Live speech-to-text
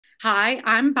Hi,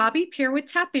 I'm Bobby Peer with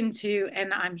Tap Into,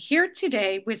 and I'm here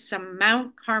today with some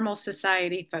Mount Carmel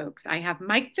Society folks. I have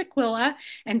Mike DeQuilla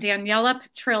and Daniela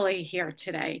Petrilli here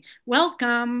today.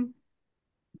 Welcome.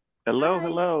 Hello, Hi,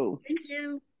 hello. thank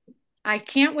you. I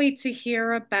can't wait to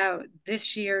hear about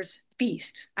this year's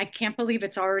feast. I can't believe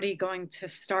it's already going to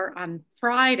start on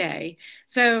Friday.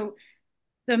 So,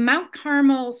 the Mount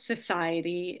Carmel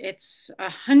Society, it's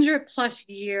 100 plus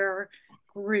year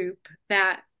group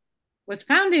that was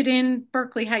founded in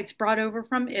Berkeley Heights, brought over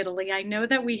from Italy. I know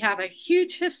that we have a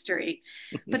huge history,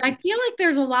 but I feel like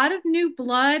there's a lot of new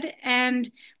blood and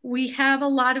we have a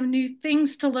lot of new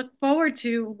things to look forward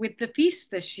to with the feast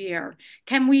this year.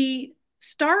 Can we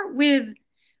start with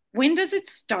when does it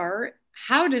start?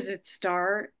 How does it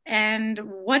start? And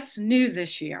what's new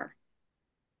this year?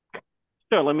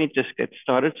 Sure, let me just get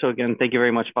started. So again, thank you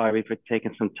very much, Bobby, for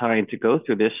taking some time to go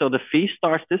through this. So the feast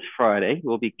starts this Friday.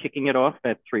 We'll be kicking it off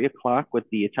at 3 o'clock with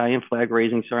the Italian flag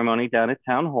raising ceremony down at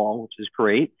Town Hall, which is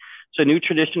great. It's a new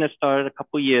tradition that started a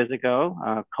couple years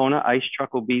ago. Kona Ice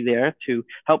Truck will be there to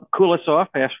help cool us off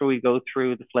after we go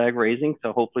through the flag raising.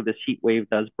 So hopefully this heat wave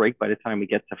does break by the time we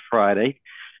get to Friday.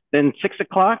 Then 6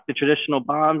 o'clock, the traditional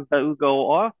bombs that will go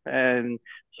off, and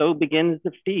so begins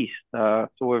the feast. So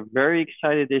we're very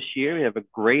excited this year. We have a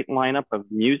great lineup of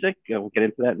music. We'll get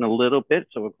into that in a little bit.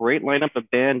 So a great lineup of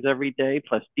bands every day,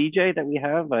 plus DJ that we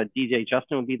have. DJ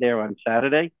Justin will be there on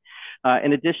Saturday.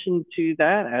 In addition to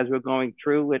that, as we're going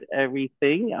through with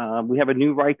everything, we have a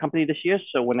new ride company this year.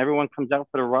 So when everyone comes out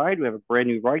for the ride, we have a brand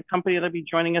new ride company that'll be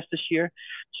joining us this year.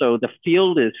 So the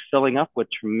field is filling up with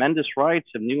tremendous rides,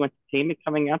 some new entertainment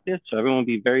coming out there. So everyone will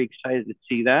be very excited to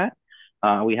see that.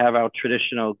 We have our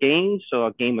traditional games. So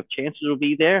our game of chances will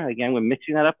be there. Again, we're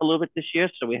mixing that up a little bit this year.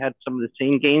 So we had some of the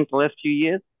same games the last few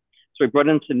years. So we brought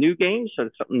in some new games, so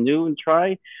it's something new and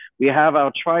try. We have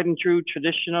our tried and true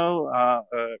traditional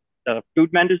food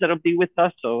vendors that'll be with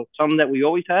us. So some that we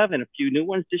always have and a few new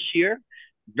ones this year.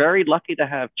 Very lucky to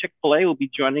have Chick-fil-A will be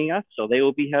joining us. So they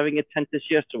will be having a tent this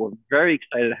year. So we're very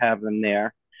excited to have them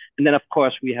there. And then, of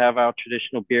course, we have our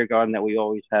traditional beer garden that we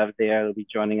always have there. They'll be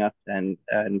joining us and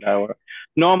our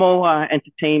normal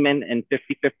entertainment and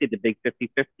 50/50, the big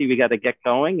 50/50, we got to get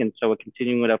going. And so we're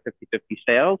continuing with our 50/50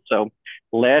 sales. So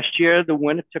last year, the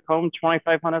winner took home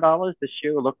 $2,500. This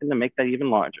year, we're looking to make that even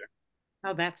larger.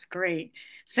 Oh, that's great.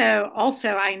 So also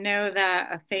I know that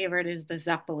a favorite is the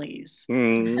Zeppelis.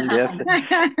 Yes,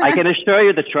 I can assure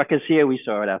you the truck is here. We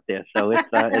saw it out there. So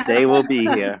they will be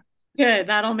here. Good.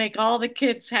 That'll make all the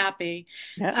kids happy.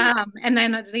 Yeah. And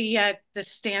then the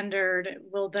standard,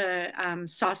 will the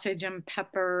sausage and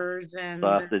peppers and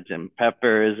Sausage and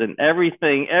peppers and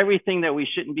everything that we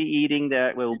shouldn't be eating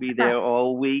that will be there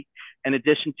all week. In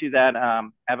addition to that,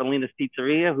 Avelina's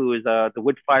Pizzeria, who is the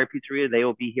wood fire pizzeria, they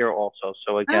will be here also.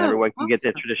 So again, oh, everyone can get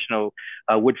their awesome. traditional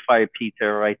wood fire pizza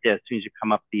right there as soon as you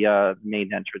come up the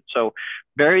main entrance. So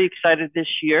very excited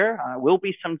this year. Will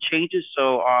be some changes.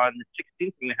 So on the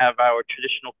 16th, we have our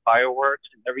traditional fireworks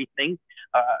and everything.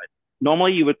 Uh,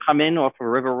 Normally, you would come in off of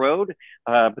River Road.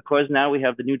 Because now we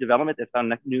have the new development that's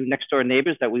on new next door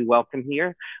neighbors that we welcome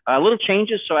here. Little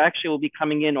changes. So actually, we'll be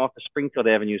coming in off of Springfield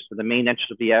Avenue. So the main entrance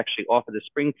will be actually off of the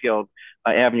Springfield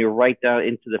Avenue right down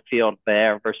into the field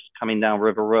there versus coming down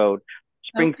River Road.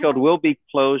 Springfield Okay. will be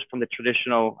closed from the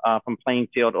traditional from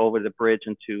Plainfield over the bridge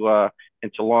into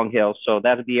Long Hill. So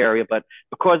that'll be the area. But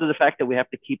because of the fact that we have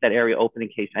to keep that area open in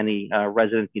case any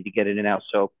residents need to get in and out.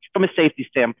 So from a safety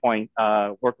standpoint,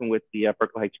 working with the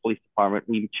Berkeley Heights Police Department,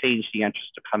 we changed the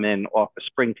entrance to come in off of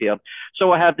Springfield. So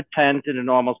we'll have the tent and a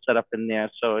normal setup in there.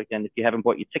 So again, if you haven't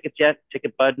bought your tickets yet,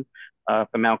 Ticket Bud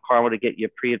for Mount Carmel to get your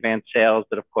pre-advanced sales.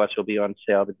 But of course, will be on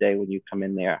sale the day when you come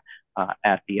in there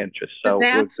at the entrance. But So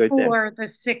we're that's good there. for the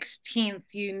 16th,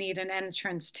 you need an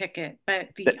entrance ticket. But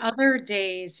the other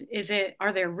days,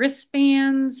 are there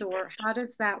wristbands or how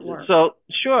does that work? So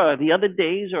sure, the other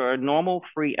days are a normal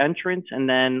free entrance, and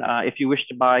then if you wish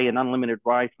to buy an unlimited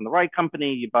ride from the ride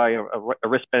company, you buy a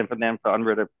wristband from them for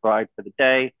unlimited ride for the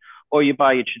day, or you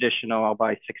buy your traditional. I'll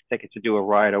buy 6 tickets to do a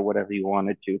ride or whatever you want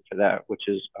to do for that, which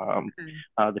is Okay.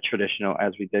 the traditional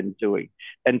as we've been doing.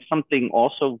 And something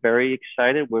also very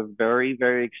excited. We're very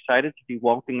excited to be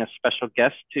welcoming a special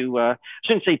guest to. I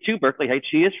shouldn't say to Berkeley Heights.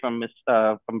 She is from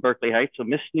Berkeley Heights, so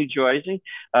Miss New Jersey.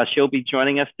 She'll be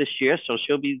joining us this year, so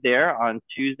she'll be there on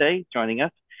Tuesday joining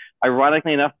us.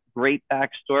 Ironically enough, great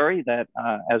backstory that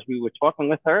as we were talking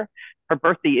with her, her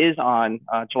birthday is on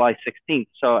July 16th.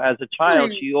 So as a child,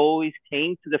 Really? she always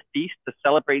came to the feast to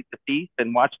celebrate the feast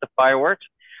and watch the fireworks.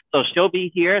 So she'll be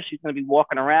here. She's going to be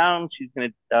walking around. She's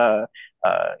going to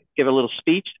give a little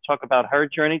speech to talk about her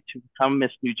journey to become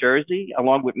Miss New Jersey,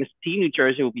 along with Miss T New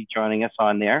Jersey will be joining us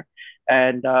on there.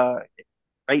 And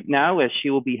right now, as she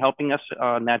will be helping us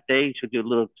on that day. She'll do a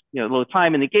little, a little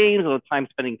time in the games, a little time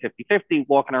spending 50-50,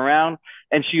 walking around.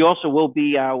 And she also will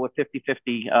be our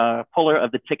 50-50 puller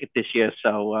of the ticket this year.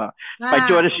 So Wow. my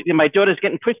daughter's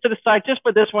getting pushed to the side just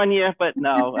for this one year, but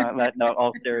no, no,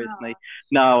 all seriously.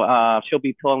 No, she'll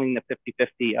be pulling the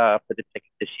 50-50 for the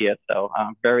ticket this year. So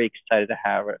I'm very excited to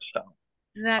have her. So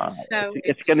uh, That's so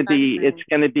it's exciting.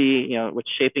 going to be, what's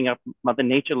shaping up. Mother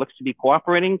Nature looks to be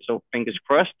cooperating, so fingers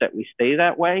crossed that we stay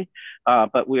that way.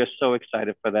 But we are so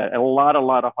excited for that. A lot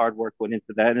of hard work went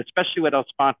into that, and especially with our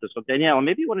sponsors. So Danielle,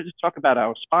 maybe you want to just talk about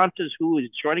our sponsors, who is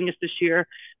joining us this year,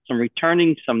 some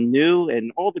returning, some new,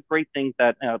 and all the great things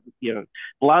that a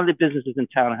lot of the businesses in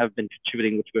town have been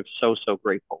contributing, which we're so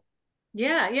grateful.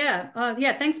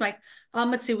 Yeah. Thanks, Mike.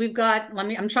 Let's see.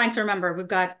 I'm trying to remember. We've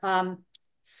got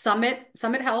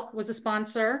Summit Health was a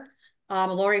sponsor.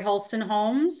 Lori Holston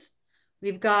Homes.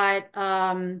 We've got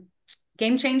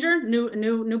Game Changer,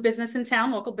 new business in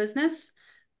town, local business.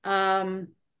 Um,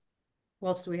 what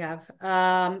else do we have?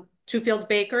 Two Fields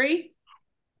Bakery.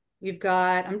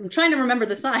 I'm trying to remember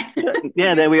the sign.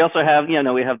 Yeah, then we also have,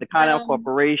 we have the Connell Um,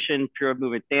 Corporation, Pure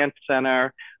Movement Dance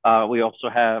Center. We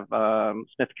also have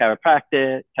Smith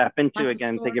Chiropractic, Tap Into. Hunter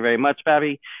Again, thank you Store. very much,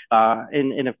 Babby.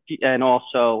 And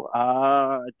also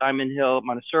Diamond Hill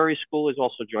Montessori School is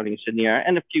also joining us in there,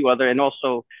 and a few other. And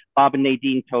also Bob and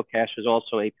Nadine Tokash is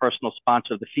also a personal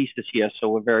sponsor of the feast this year. So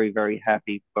we're very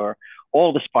happy for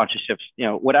all the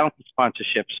sponsorships. Without the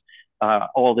sponsorships,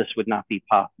 all this would not be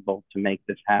possible to make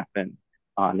this happen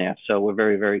on there. So we're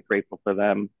very grateful for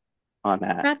them on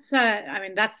that. I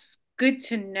mean, that's good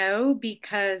to know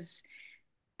because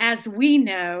as we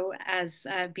know, as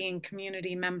being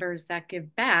community members that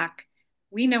give back,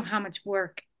 we know how much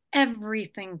work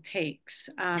everything takes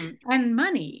and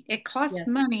money. It costs Yes.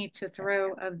 money to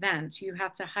throw events. You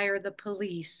have to hire the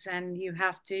police and you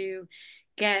have to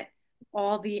get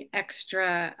all the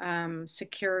extra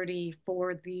security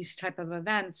for these type of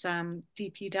events,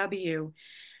 DPW.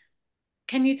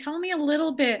 Can you tell me a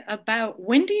little bit about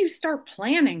when do you start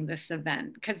planning this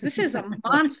event? Because this is a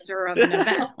monster of an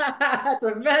event. That's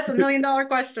a $1 million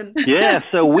question. Yeah,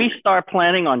 so we start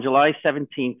planning on July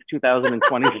 17th,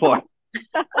 2024.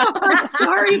 Oh, I'm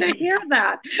sorry to hear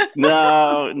that.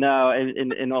 No.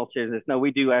 In all seriousness, no.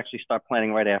 We do actually start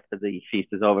planning right after the feast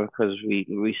is over because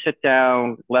we sit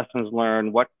down, lessons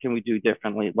learned, what can we do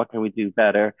differently, what can we do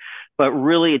better. But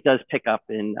really, it does pick up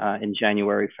in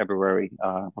January, February,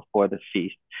 before the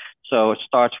feast. So it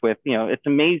starts with, it's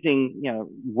amazing,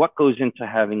 what goes into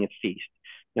having a feast.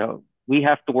 We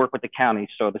have to work with the county.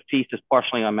 So the feast is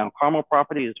partially on Mount Carmel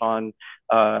property, is on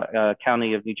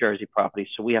County of New Jersey property.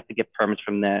 So we have to get permits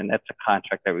from them. That's a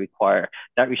contract that we require.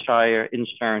 That require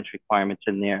insurance requirements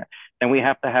in there. Then we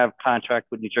have to have contract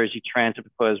with New Jersey Transit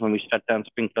because when we shut down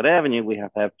Springfield Avenue, we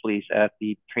have to have police at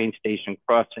the train station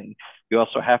crossing. We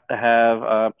also have to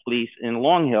have police in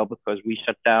Long Hill because we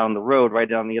shut down the road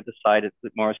right on the other side of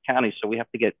Morris County. So we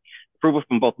have to get approval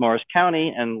from both Morris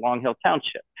County and Long Hill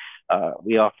Township.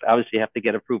 We obviously have to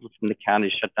get approval from the county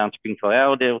to shut down Springfield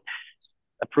Avenue,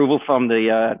 approval from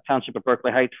the Township of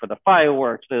Berkeley Heights for the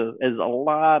fireworks. There's a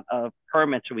lot of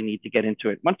permits that we need to get into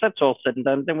it. Once that's all said and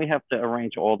done, then we have to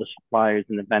arrange all the suppliers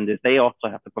and the vendors. They also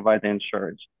have to provide the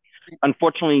insurance.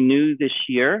 Unfortunately, new this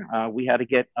year, we had to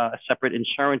get a separate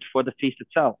insurance for the feast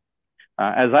itself.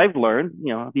 As I've learned,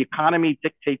 the economy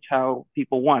dictates how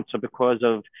people want. So because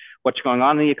of what's going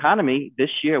on in the economy this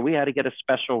year, we had to get a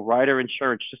special rider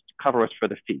insurance just to cover us for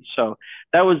the fee. So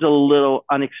that was a little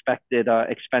unexpected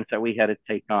expense that we had to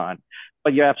take on.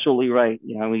 But you're absolutely right.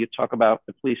 When you talk about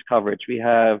the police coverage, we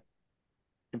have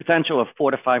the potential of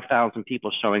 4 to 5,000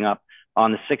 people showing up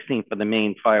on the 16th for the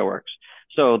main fireworks.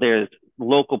 So there's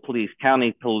local police,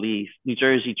 county police, New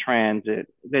Jersey Transit.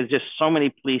 There's just so many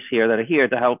police here that are here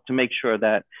to help to make sure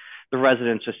that the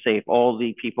residents are safe. All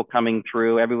the people coming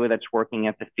through, everywhere that's working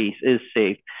at the feast is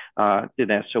safe to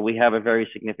that. So we have a very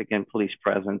significant police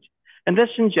presence. And this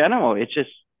in general, it's just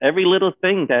every little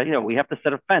thing that, we have to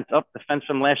set a fence up. The fence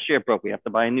from last year broke. We have to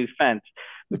buy a new fence.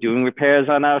 We're doing repairs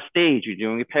on our stage. We're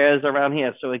doing repairs around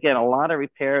here. So again, a lot of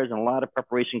repairs and a lot of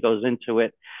preparation goes into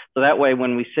it. So that way,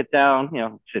 when we sit down,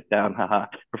 haha,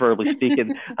 preferably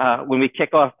speaking, when we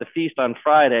kick off the feast on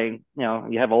Friday,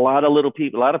 you have a lot of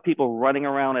a lot of people running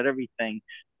around at everything.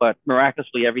 But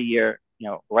miraculously, every year,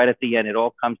 right at the end, it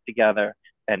all comes together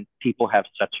and people have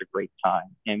such a great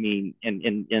time. I mean,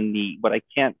 what I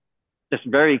can't just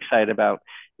very excited about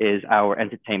is our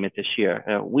entertainment this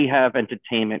year. We have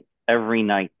entertainment every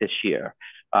night this year.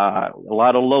 A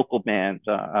lot of local bands.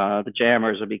 The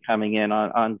Jammers will be coming in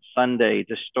on Sunday.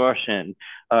 Distortion.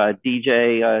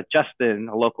 DJ Justin,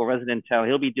 a local resident in town,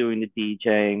 he'll be doing the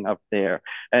DJing up there.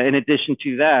 In addition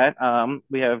to that,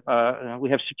 we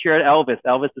have secured Elvis.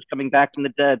 Elvis is coming back from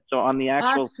the dead. So on the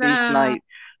actual feast Awesome. night,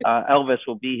 Elvis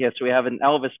will be here. So we have an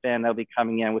Elvis band that'll be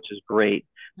coming in, which is great.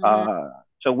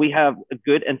 So we have a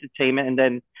good entertainment. And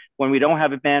then when we don't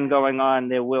have a band going on,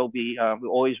 there will be, we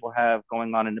always will have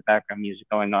going on in the background music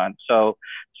going on. So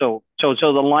the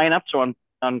lineup. So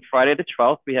on Friday the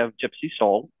 12th, we have Gypsy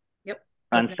Soul. Yep.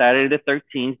 On Saturday the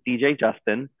 13th, DJ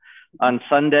Justin. On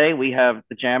Sunday, we have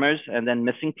the Jammers and then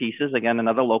Missing Pieces, again,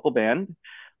 another local band.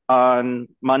 On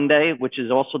Monday, which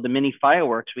is also the mini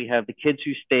fireworks, we have the Kids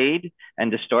Who Stayed and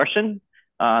Distortion,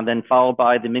 then followed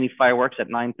by the mini fireworks at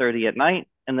 9:30 at night.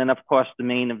 And then, of course, the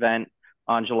main event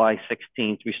on July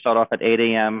 16th. We start off at 8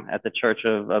 a.m. at the Church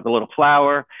of the Little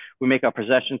Flower. We make our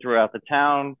procession throughout the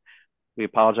town. We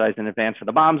apologize in advance for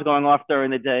the bombs going off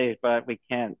during the day, but we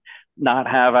can't not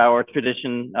have our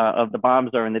tradition of the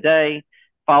bombs during the day,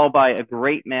 followed by a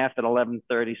great mass at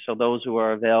 11:30. So those who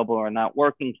are available or not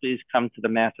working, please come to the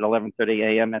mass at 11:30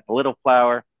 a.m. at the Little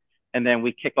Flower. And then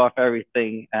we kick off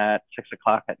everything at 6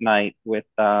 o'clock at night with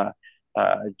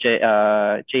Jay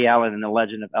Allen and the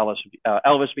Legend of Elvis. Elvis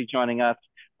will be joining us,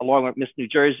 along with Miss New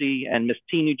Jersey and Miss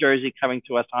T New Jersey coming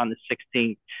to us on the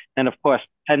 16th. And of course,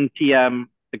 10 p.m.,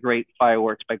 the great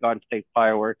fireworks by Garden State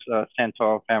Fireworks,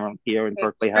 Santoro family here in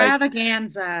Berkeley Heights.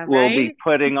 Extravaganza, We'll right? be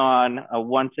putting on,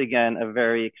 once again, a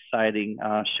very exciting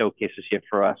showcases here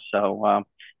for us. So,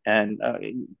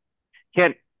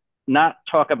 can't not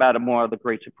talk about it more of the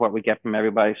great support we get from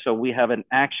everybody. So we have an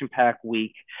action-packed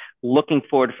week. Looking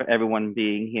forward for everyone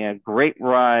being here. Great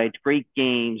rides, great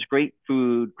games, great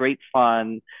food, great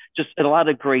fun, just a lot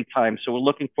of great time. So we're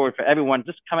looking forward for everyone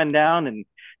just coming down and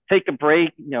take a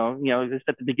break. Just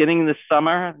at the beginning of the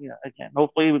summer, again,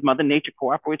 hopefully with Mother Nature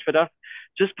cooperates with us.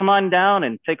 Just come on down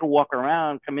and take a walk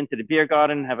around, come into the beer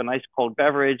garden, have a nice cold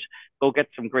beverage, go get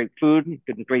some great food,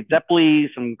 great Zeppeli,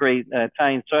 some great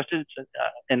Italian sausage,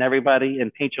 and everybody,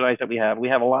 and patronize that we have. We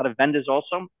have a lot of vendors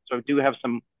also. So we do have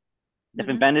some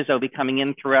different vendors that will be coming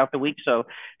in throughout the week. So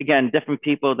again, different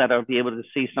people that will be able to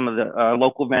see some of the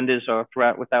local vendors or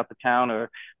without the town or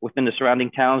within the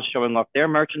surrounding towns showing off their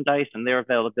merchandise and their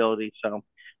availability. So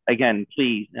again,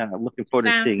 please, looking forward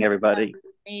to seeing everybody.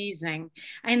 Amazing.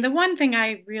 And the one thing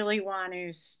I really want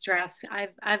to stress,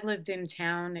 I've lived in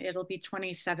town, it'll be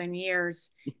 27 years.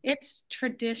 It's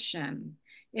tradition.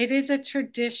 It is a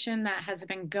tradition that has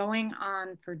been going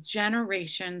on for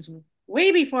generations,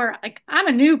 way before, like, I'm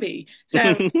a newbie.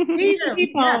 So these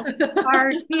people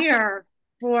are here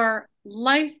for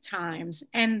lifetimes,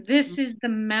 and this is the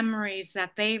memories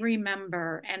that they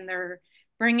remember, and they're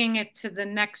bringing it to the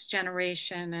next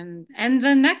generation and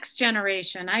the next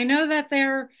generation. I know that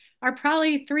there are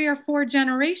probably 3 or 4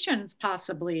 generations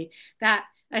possibly that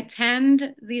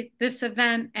attend this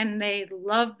event, and they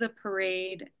love the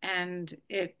parade, and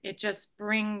it just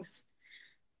brings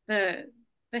the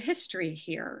history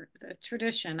here, the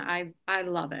tradition. I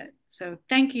love it. So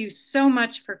thank you so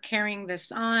much for carrying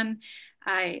this on.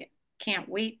 I can't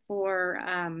wait for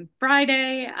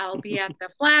Friday. I'll be at the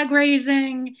flag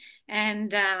raising,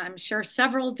 and I'm sure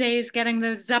several days getting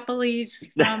those Zeppelis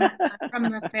from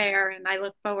the fair. And I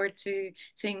look forward to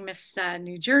seeing Miss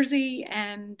New Jersey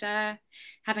and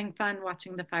having fun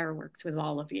watching the fireworks with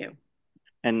all of you.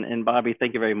 And Bobby,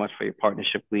 thank you very much for your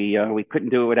partnership. We couldn't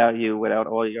do it without you, without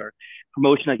all your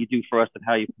promotion that you do for us and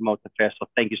how you promote the fair. So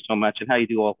thank you so much, and how you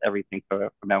do everything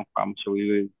for Mount Carmel. So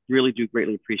we really do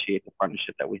greatly appreciate the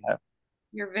partnership that we have.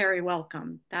 You're very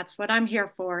welcome. That's what I'm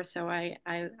here for. So I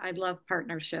love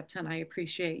partnerships, and I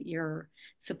appreciate your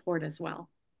support as well.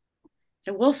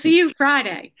 So we'll see you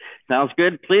Friday. Sounds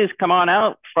good. Please come on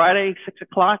out Friday, 6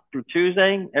 o'clock through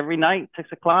Tuesday, every night, 6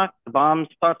 o'clock. The bomb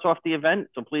starts off the event.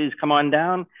 So please come on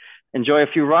down, enjoy a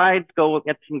few rides, go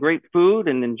get some great food,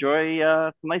 and enjoy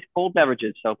some nice cold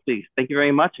beverages. So please, thank you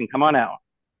very much, and come on out.